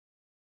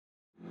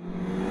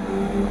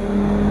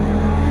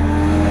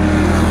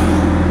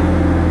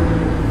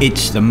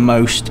It's the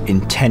most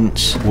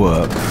intense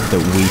work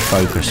that we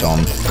focus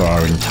on for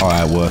our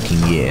entire working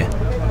year,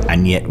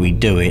 and yet we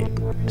do it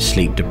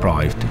sleep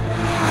deprived.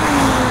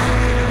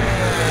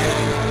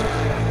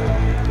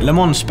 Le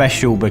Mans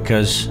special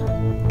because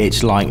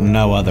it's like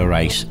no other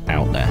race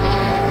out there.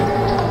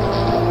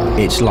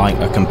 It's like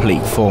a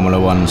complete Formula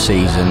One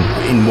season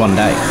in one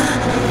day.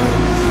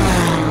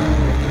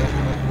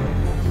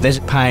 There's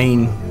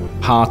pain,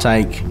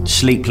 heartache,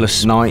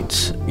 sleepless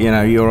nights. You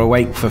know, you're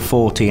awake for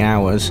 40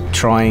 hours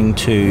trying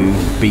to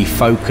be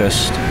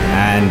focused,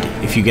 and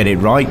if you get it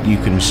right, you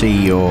can see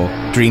your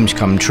dreams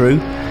come true.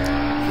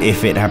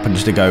 If it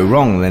happens to go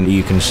wrong, then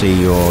you can see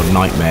your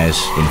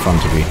nightmares in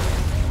front of you.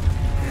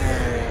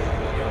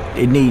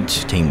 It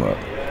needs teamwork.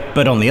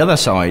 But on the other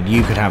side,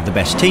 you could have the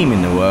best team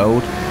in the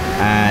world,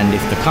 and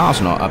if the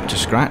car's not up to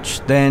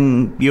scratch,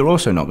 then you're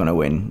also not going to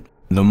win.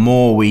 The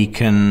more we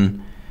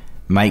can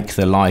make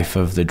the life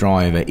of the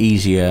driver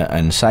easier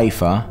and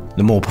safer,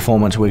 the more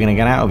performance we're going to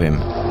get out of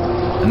him.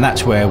 And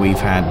that's where we've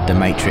had the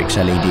Matrix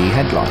LED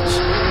headlights.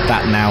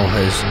 That now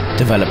has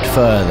developed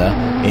further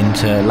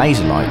into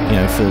laser light. You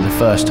know, for the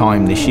first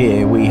time this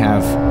year, we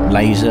have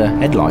laser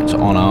headlights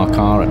on our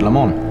car at Le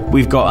Mans.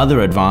 We've got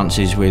other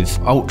advances with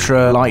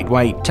ultra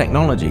lightweight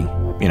technology.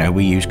 You know,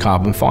 we use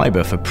carbon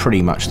fiber for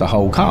pretty much the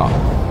whole car.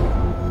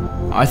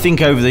 I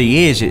think over the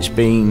years it's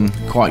been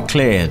quite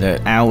clear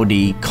that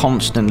Audi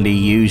constantly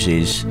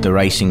uses the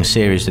racing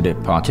series that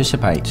it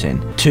participates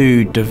in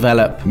to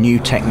develop new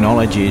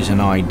technologies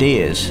and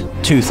ideas.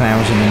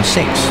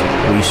 2006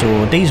 we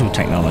saw diesel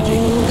technology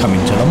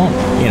coming to Le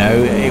Mans. You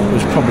know, it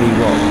was probably,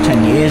 what,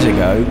 10 years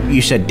ago,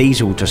 you said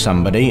diesel to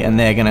somebody and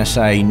they're going to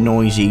say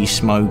noisy,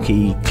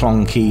 smoky,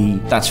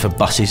 clunky, that's for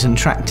buses and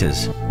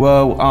tractors.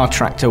 Well, our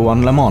tractor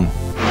won Le Mans.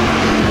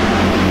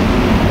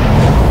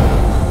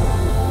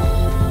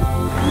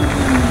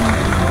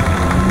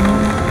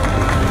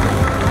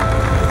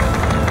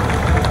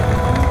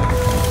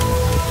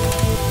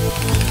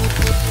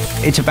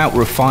 It's about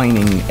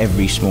refining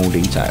every small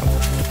detail.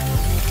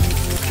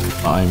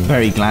 I'm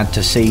very glad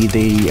to see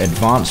the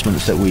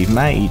advancements that we've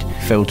made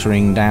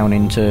filtering down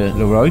into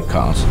the road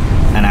cars.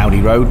 An Audi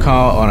road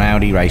car or an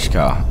Audi race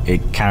car,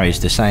 it carries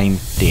the same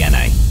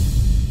DNA.